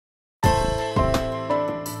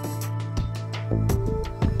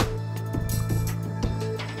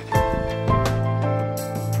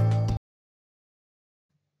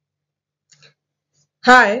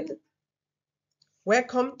Hi,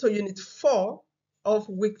 welcome to Unit 4 of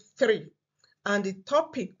Week 3. And the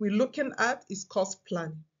topic we're looking at is course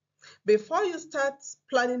planning. Before you start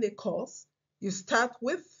planning a course, you start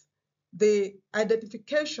with the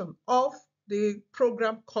identification of the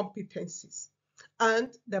program competencies and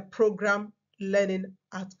the program learning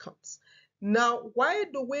outcomes. Now, why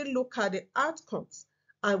do we look at the outcomes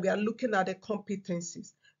and we are looking at the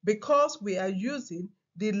competencies? Because we are using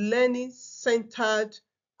the learning-centered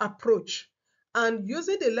approach. And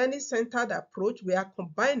using the learning-centered approach, we are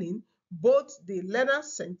combining both the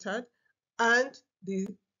learner-centered and the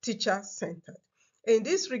teacher-centered. In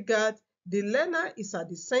this regard, the learner is at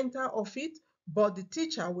the center of it, but the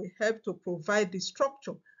teacher will help to provide the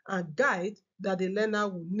structure and guide that the learner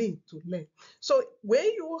will need to learn. So when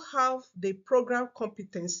you have the program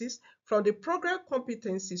competencies, from the program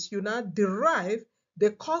competencies, you now derive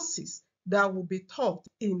the courses that will be taught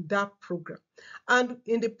in that program. And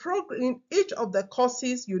in each of the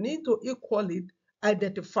courses, you need to equally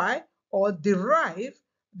identify or derive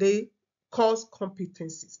the course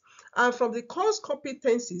competencies. And from the course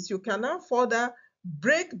competencies, you can now further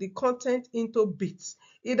break the content into bits.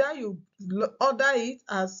 Either you order it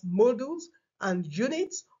as modules and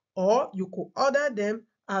units, or you could order them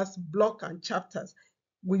as block and chapters.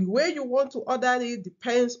 The way you want to order it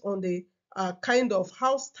depends on the kind of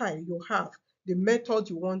house style you have, the method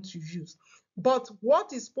you want to use. But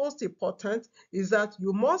what is most important is that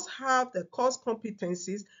you must have the course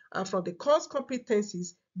competencies, and from the course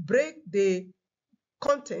competencies, break the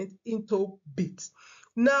content into bits.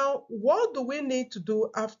 Now, what do we need to do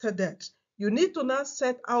after that? You need to now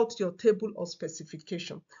set out your table of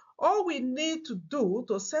specification. All we need to do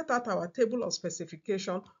to set out our table of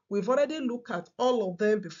specification, we've already looked at all of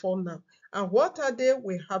them before now. And what are they?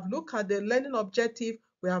 We have looked at the learning objective,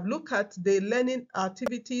 we have looked at the learning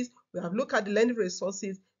activities, we have looked at the learning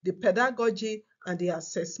resources, the pedagogy, and the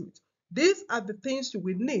assessment. These are the things you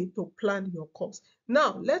will need to plan your course.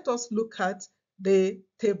 Now, let us look at the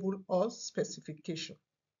table of specification.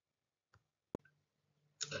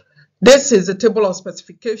 This is the table of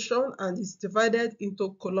specification, and it's divided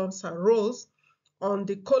into columns and rows. On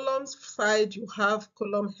the columns side, you have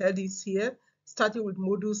column headings here, starting with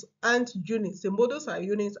modules and units. The modules and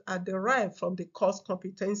units are derived from the course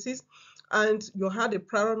competencies, and you have a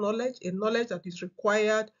prior knowledge, a knowledge that is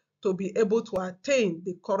required to be able to attain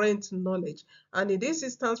the current knowledge. And in this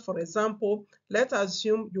instance, for example, let's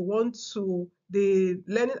assume you want to, the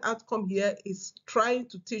learning outcome here is trying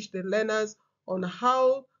to teach the learners on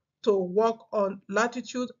how to work on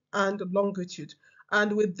latitude and longitude.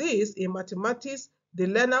 And with this, in mathematics, the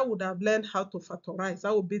learner would have learned how to factorize.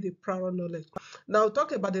 That would be the prior knowledge. Now,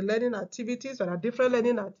 talk about the learning activities. There are different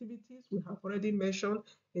learning activities we have already mentioned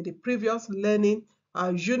in the previous learning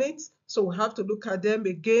units. So we have to look at them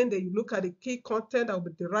again. Then you look at the key content that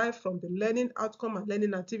will be derived from the learning outcome and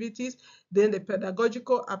learning activities. Then the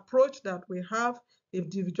pedagogical approach that we have,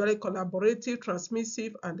 individually collaborative,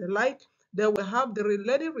 transmissive, and the like. Then we have the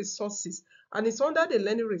learning resources, and it's under the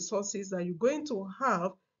learning resources that you're going to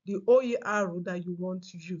have the OER that you want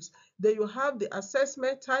to use. Then you have the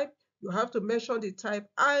assessment type, you have to mention the type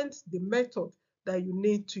and the method that you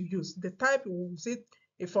need to use. The type, is it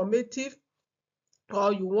informative,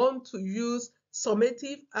 or you want to use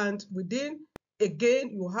summative, and within,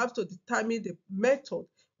 again, you have to determine the method,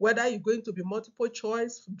 whether you're going to be multiple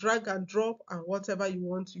choice, drag and drop, and whatever you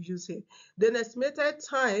want to use here. Then estimated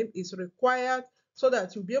time is required so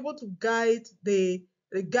that you'll be able to guide the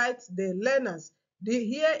learners.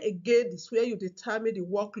 Here again is where you determine the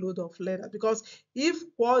workload of learners, because if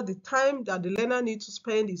the time that the learner needs to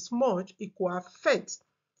spend is much, it could affect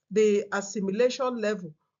the assimilation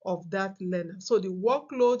level of that learner. So the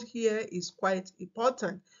workload here is quite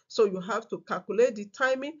important. So you have to calculate the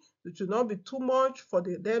timing. It will not be too much for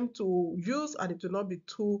them to use, and it will not be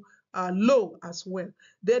too low as well.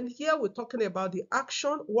 Then here we're talking about the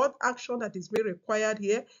action, what action that is being required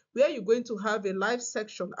here, where you're going to have a live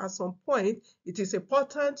section at some point. It is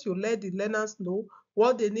important you let the learners know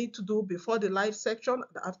what they need to do before the live section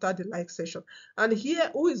and after the live session. And here,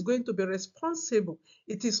 who is going to be responsible?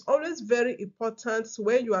 It is always very important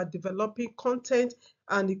when you are developing content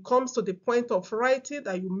and it comes to the point of writing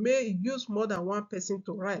that you may use more than one person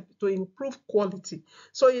to write to improve quality.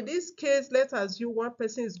 So in this case, let's assume one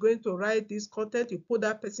person is going to write this content, you put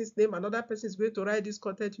that person's name, another person is going to write this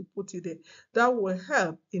content, you put it there. That will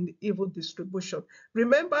help in the even distribution.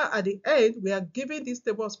 Remember, at the end, we are giving this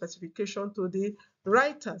table of specification to the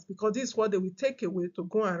writers, because this is what they will take away to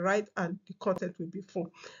go and write, and the content will be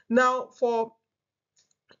full. Now,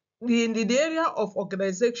 in the area of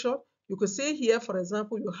organization, you could see here, for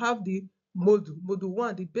example, you have the module, module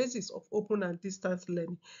 1, the basis of open and distance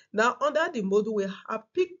learning. Now, under the module, we have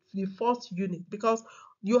picked the first unit because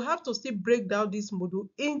you have to still break down this module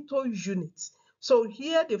into units. So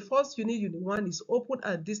here, the first unit, unit 1, is open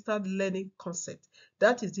and distance learning concept.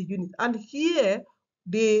 That is the unit. And here,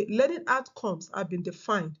 the learning outcomes have been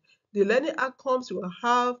defined. The learning outcomes you will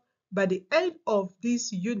have by the end of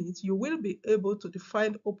this unit, you will be able to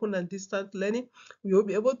define open and distance learning. You will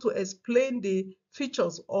be able to explain the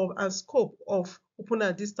features of and scope of open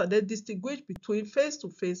and distance. They distinguish between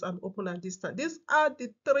face-to-face and open and distance. These are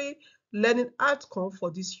the 3 learning outcomes for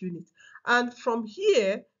this unit. And from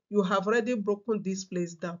here, you have already broken this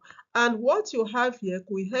place down. And what you have here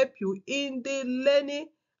will help you in the learning,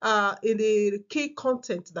 in the key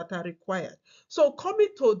content that are required. So coming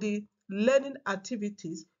to the learning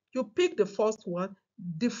activities, you pick the first one,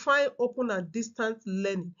 define open and distance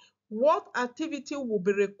learning. What activity will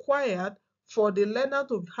be required for the learner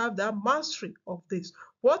to have that mastery of this?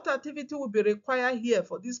 What activity will be required here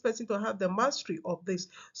for this person to have the mastery of this?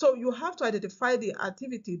 So you have to identify the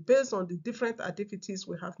activity based on the different activities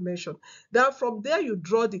we have mentioned. Then from there, you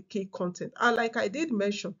draw the key content. And like I did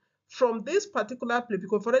mention, from this particular place,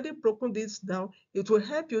 because I've already broken this down, it will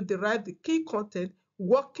help you derive the key content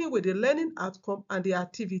working with the learning outcome and the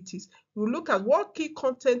activities. We look at what key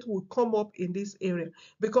content will come up in this area,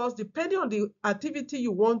 because depending on the activity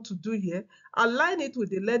you want to do here, align it with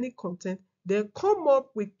the learning content, then come up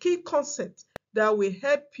with key concepts that will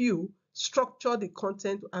help you structure the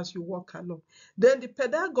content as you walk along. Then the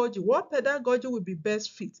pedagogy, what pedagogy will be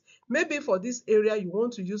best fit? Maybe for this area you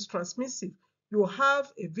want to use transmissive. You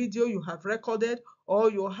have a video you have recorded, or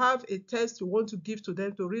you have a test you want to give to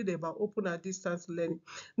them to read about open and distance learning.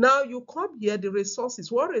 Now you come here, the resources.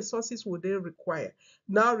 What resources will they require?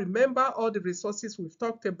 Now remember all the resources we've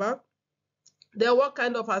talked about. Then what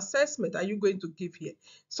kind of assessment are you going to give here?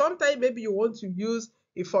 Sometimes maybe you want to use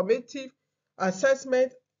informative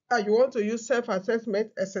assessment, and you want to use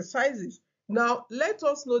self-assessment exercises. Now let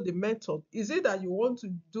us know the method. Is it that you want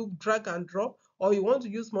to do drag and drop, or you want to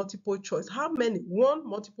use multiple choice? How many? 1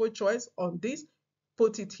 multiple choice on this,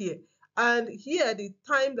 put it here. And here, the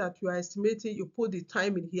time that you are estimating, you put the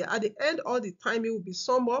time in here. At the end, all the timing will be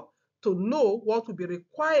summed up to know what will be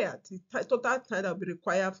required, the total time that will be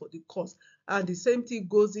required for the course. And the same thing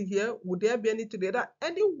goes in here. Would there be anything that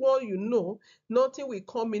anyone you know, nothing will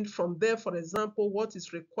come in from there? For example, what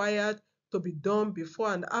is required to be done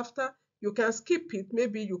before and after? You can skip it.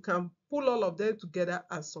 Maybe you can pull all of them together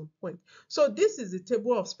at some point. So this is the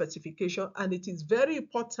table of specification, and it is very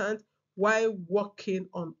important while working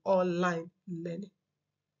on online learning.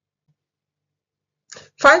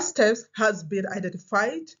 5 steps has been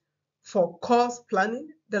identified for course planning.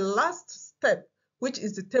 The last step, which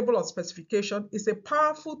is the table of specification, is a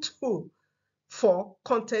powerful tool for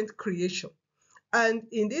content creation. And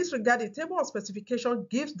in this regard, the table of specification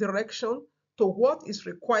gives direction to what is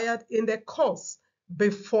required in the course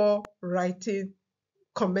before writing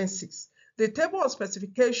commences. The table of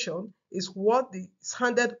specification is what is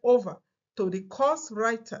handed over to the course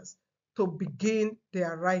writers to begin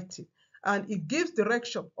their writing, and it gives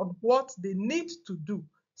direction on what they need to do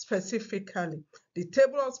specifically. The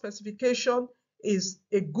table of specification is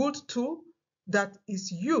a good tool that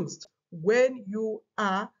is used when you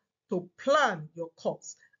are to plan your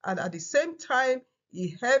course, and at the same time,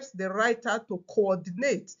 it helps the writer to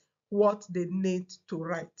coordinate what they need to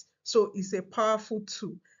write. So it's a powerful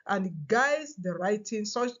tool, and it guides the writing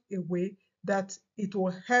such a way that it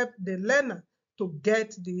will help the learner to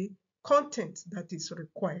get the content that is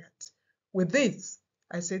required. With this,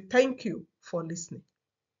 I say thank you for listening.